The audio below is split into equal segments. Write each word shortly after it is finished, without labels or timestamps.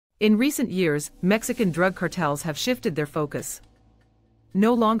In recent years, Mexican drug cartels have shifted their focus.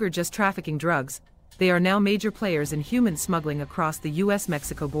 No longer just trafficking drugs, they are now major players in human smuggling across the U.S.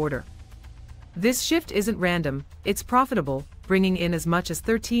 Mexico border. This shift isn't random, it's profitable, bringing in as much as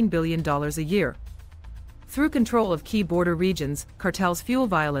 $13 billion a year. Through control of key border regions, cartels fuel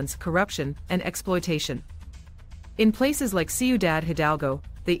violence, corruption, and exploitation. In places like Ciudad Hidalgo,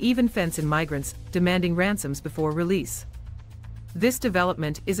 they even fence in migrants, demanding ransoms before release. This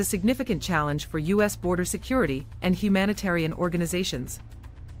development is a significant challenge for U.S. border security and humanitarian organizations.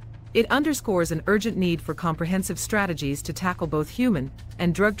 It underscores an urgent need for comprehensive strategies to tackle both human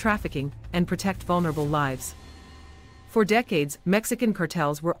and drug trafficking and protect vulnerable lives. For decades, Mexican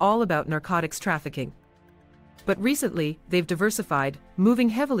cartels were all about narcotics trafficking. But recently, they've diversified, moving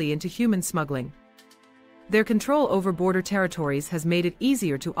heavily into human smuggling. Their control over border territories has made it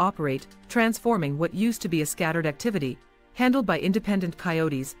easier to operate, transforming what used to be a scattered activity, handled by independent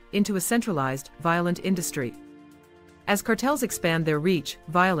coyotes, into a centralized, violent industry. As cartels expand their reach,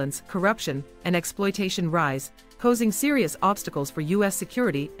 violence, corruption, and exploitation rise, posing serious obstacles for U.S.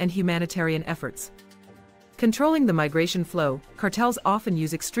 security and humanitarian efforts. Controlling the migration flow, cartels often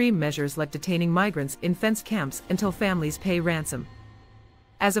use extreme measures like detaining migrants in fenced camps until families pay ransom.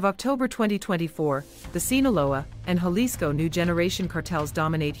 As of October 2024, the Sinaloa and Jalisco new generation cartels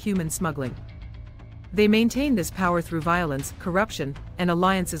dominate human smuggling. They maintain this power through violence, corruption, and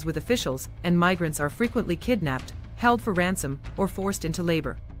alliances with officials, and migrants are frequently kidnapped, held for ransom, or forced into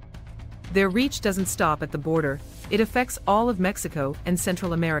labor. Their reach doesn't stop at the border, it affects all of Mexico and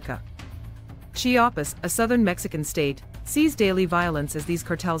Central America. Chiapas, a southern Mexican state, sees daily violence as these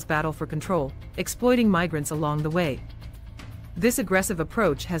cartels battle for control, exploiting migrants along the way. This aggressive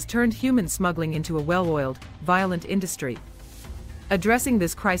approach has turned human smuggling into a well-oiled, violent industry. Addressing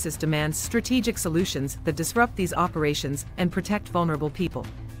this crisis demands strategic solutions that disrupt these operations and protect vulnerable people.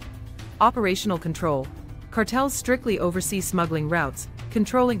 Operational control. Cartels strictly oversee smuggling routes,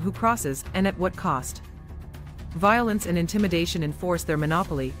 controlling who crosses and at what cost. Violence and intimidation enforce their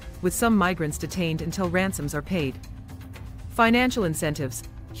monopoly, with some migrants detained until ransoms are paid. Financial incentives.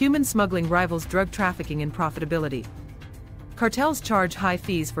 Human smuggling rivals drug trafficking in profitability. Cartels charge high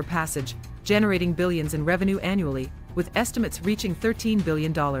fees for passage, generating billions in revenue annually, with estimates reaching $13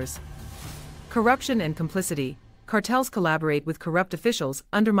 billion. Corruption and complicity. Cartels collaborate with corrupt officials,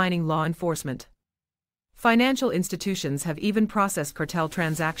 undermining law enforcement. Financial institutions have even processed cartel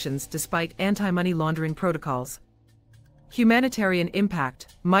transactions despite anti-money laundering protocols. Humanitarian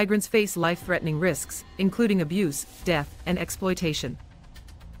impact. Migrants face life-threatening risks, including abuse, death, and exploitation.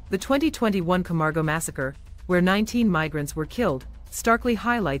 The 2021 Camargo massacre, where 19 migrants were killed, starkly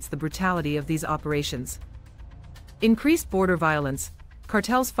highlights the brutality of these operations. Increased border violence.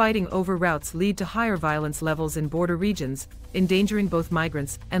 Cartels fighting over routes lead to higher violence levels in border regions, endangering both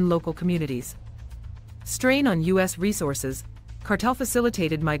migrants and local communities. Strain on U.S. resources.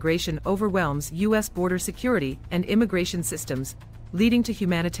 Cartel-facilitated migration overwhelms U.S. border security and immigration systems, leading to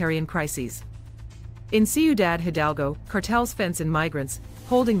humanitarian crises. In Ciudad Hidalgo, cartels fence in migrants,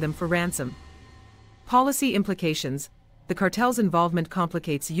 holding them for ransom. Policy implications. The cartel's involvement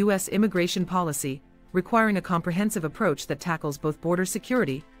complicates U.S. immigration policy, requiring a comprehensive approach that tackles both border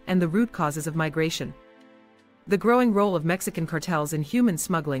security and the root causes of migration. The growing role of Mexican cartels in human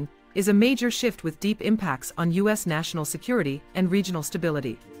smuggling is a major shift with deep impacts on U.S. national security and regional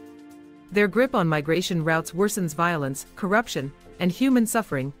stability. Their grip on migration routes worsens violence, corruption, and human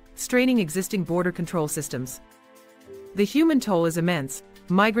suffering, straining existing border control systems. The human toll is immense.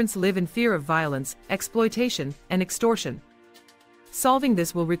 Migrants live in fear of violence, exploitation, and extortion. Solving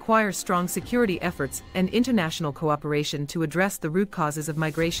this will require strong security efforts and international cooperation to address the root causes of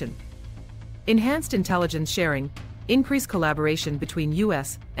migration. Enhanced intelligence sharing. Increase collaboration between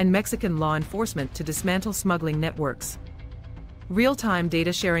U.S. and Mexican law enforcement to dismantle smuggling networks. Real-time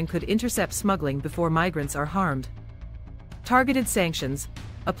data sharing could intercept smuggling before migrants are harmed. Targeted sanctions.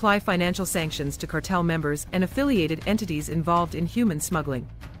 Apply financial sanctions to cartel members and affiliated entities involved in human smuggling.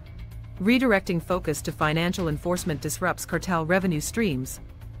 Redirecting focus to financial enforcement disrupts cartel revenue streams.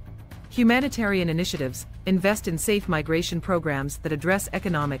 Humanitarian initiatives. Invest in safe migration programs that address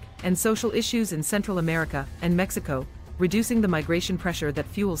economic and social issues in Central America and Mexico, reducing the migration pressure that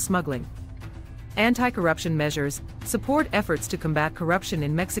fuels smuggling. Anti-corruption measures. Support efforts to combat corruption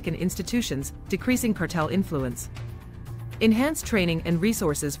in Mexican institutions, decreasing cartel influence. Enhanced training and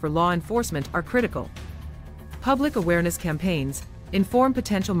resources for law enforcement are critical. Public awareness campaigns. Inform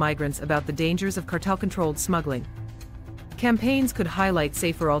potential migrants about the dangers of cartel-controlled smuggling. Campaigns could highlight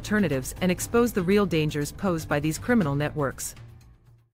safer alternatives and expose the real dangers posed by these criminal networks.